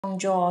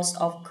jaws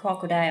of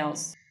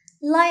crocodiles.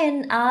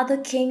 Lions are the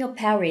king of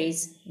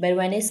Paris, but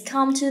when it's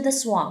come to the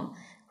swamp,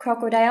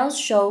 crocodiles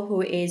show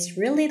who is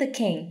really the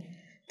king.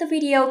 The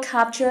video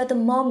captured the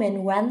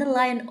moment when the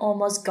lion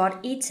almost got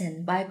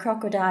eaten by a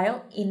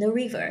crocodile in the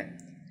river.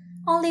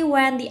 Only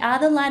when the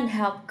other lion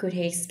helped could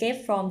he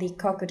escape from the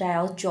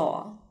crocodile's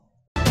jaw.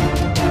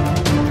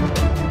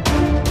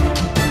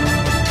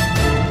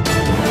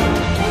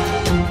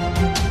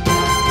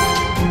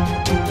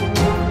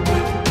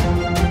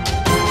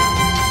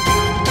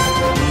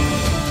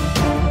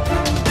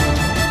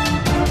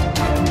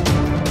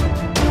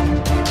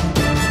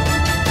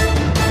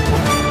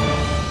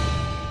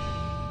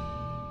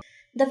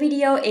 The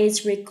video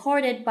is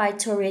recorded by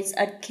tourists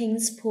at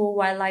King's Pool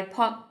Wildlife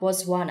Park,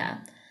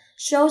 Botswana.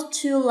 Shows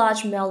two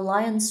large male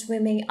lions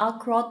swimming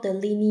across the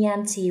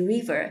Linyanti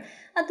River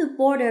at the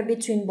border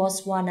between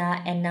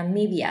Botswana and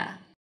Namibia.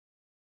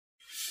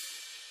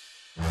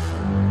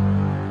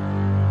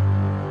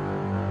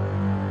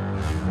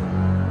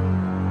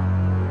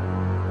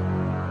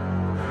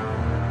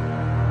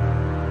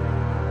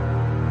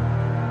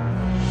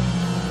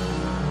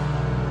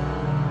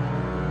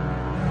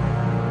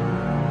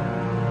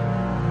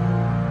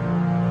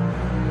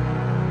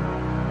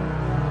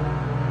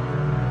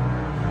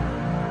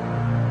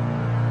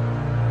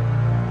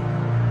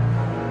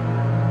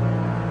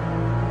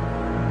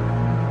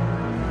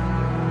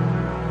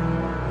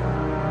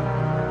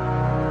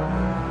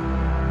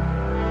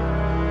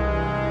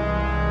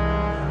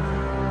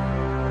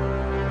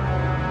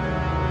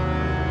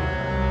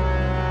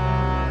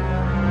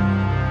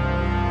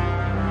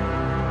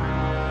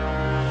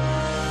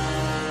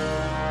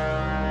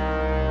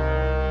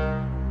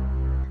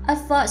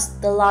 At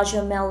first, the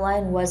larger male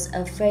lion was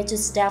afraid to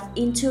step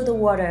into the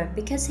water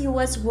because he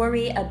was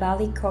worried about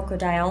the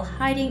crocodile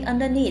hiding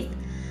underneath.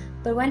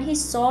 But when he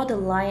saw the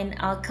lion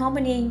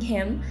accompanying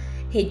him,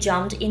 he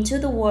jumped into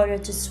the water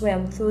to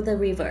swim through the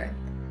river.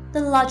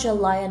 The larger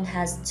lion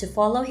has to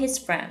follow his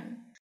friend.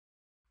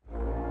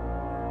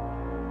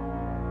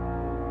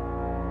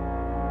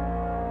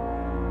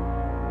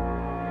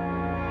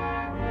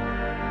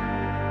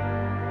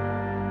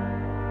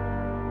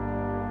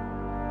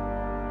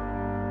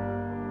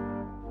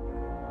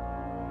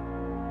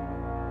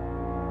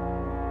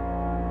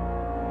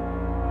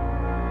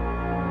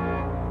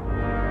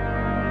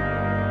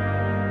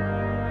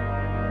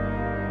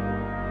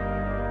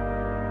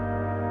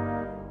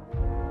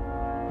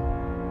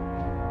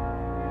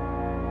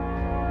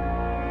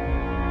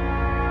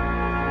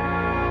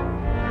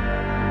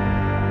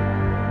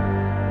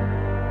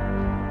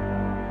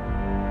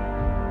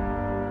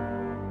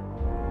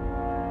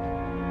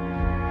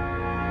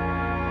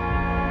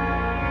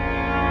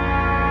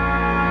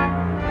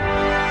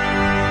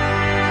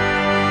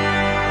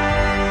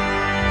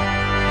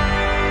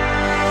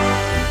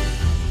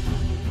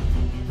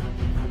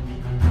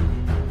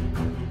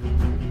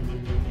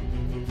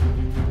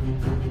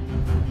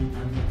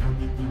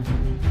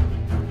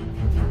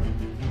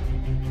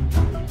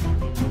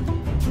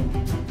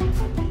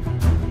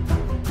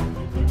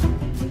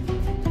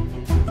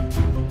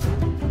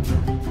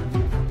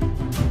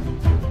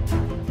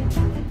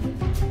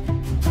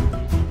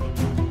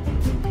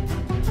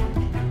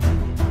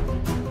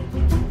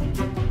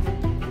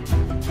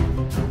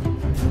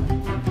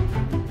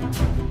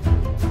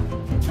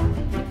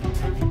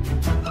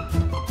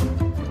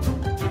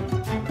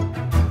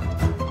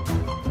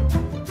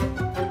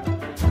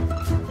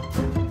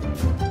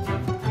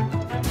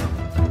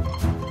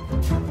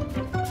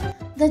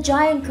 The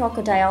giant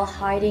crocodile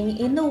hiding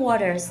in the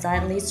water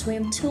suddenly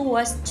swims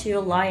towards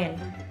two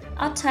lions,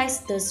 attacks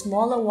the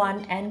smaller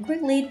one and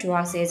quickly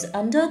drags it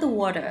under the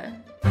water.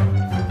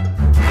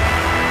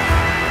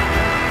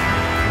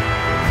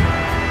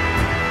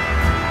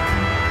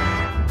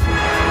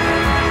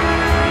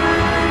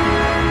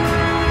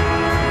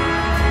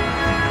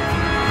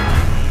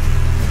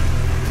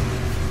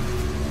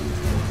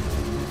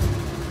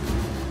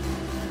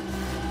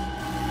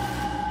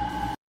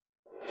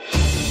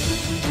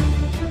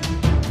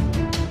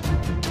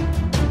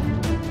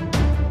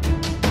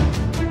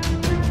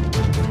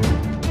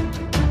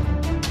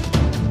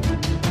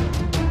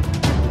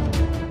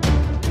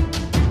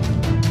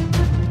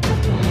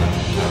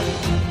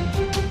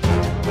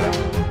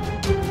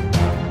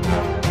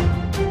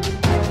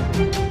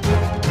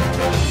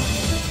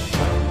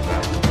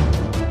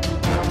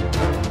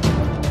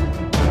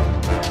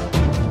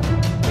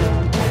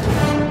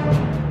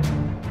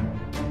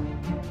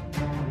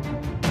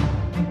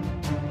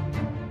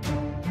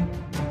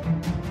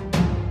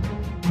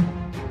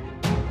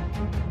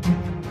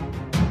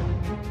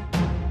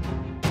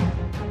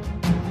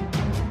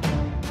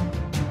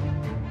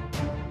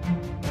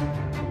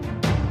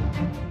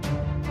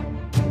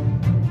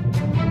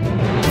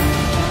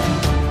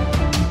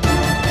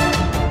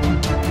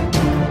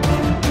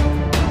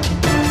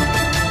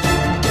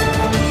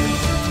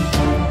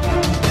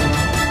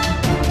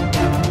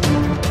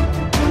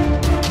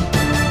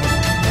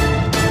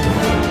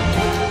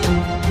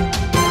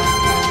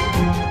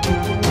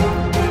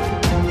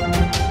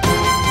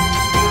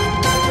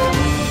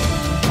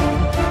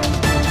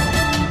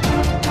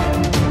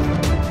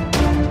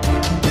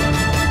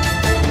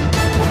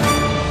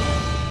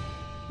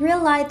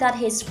 realized that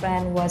his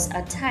friend was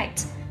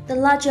attacked. The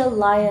larger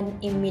lion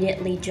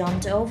immediately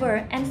jumped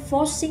over and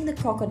forcing the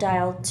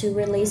crocodile to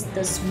release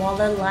the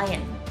smaller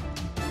lion.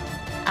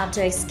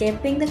 After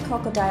escaping the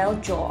crocodile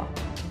jaw,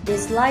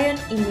 this lion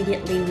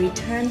immediately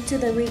returned to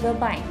the river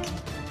bank.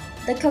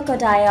 The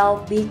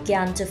crocodile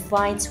began to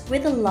fight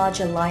with the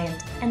larger lion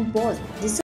and both disappeared.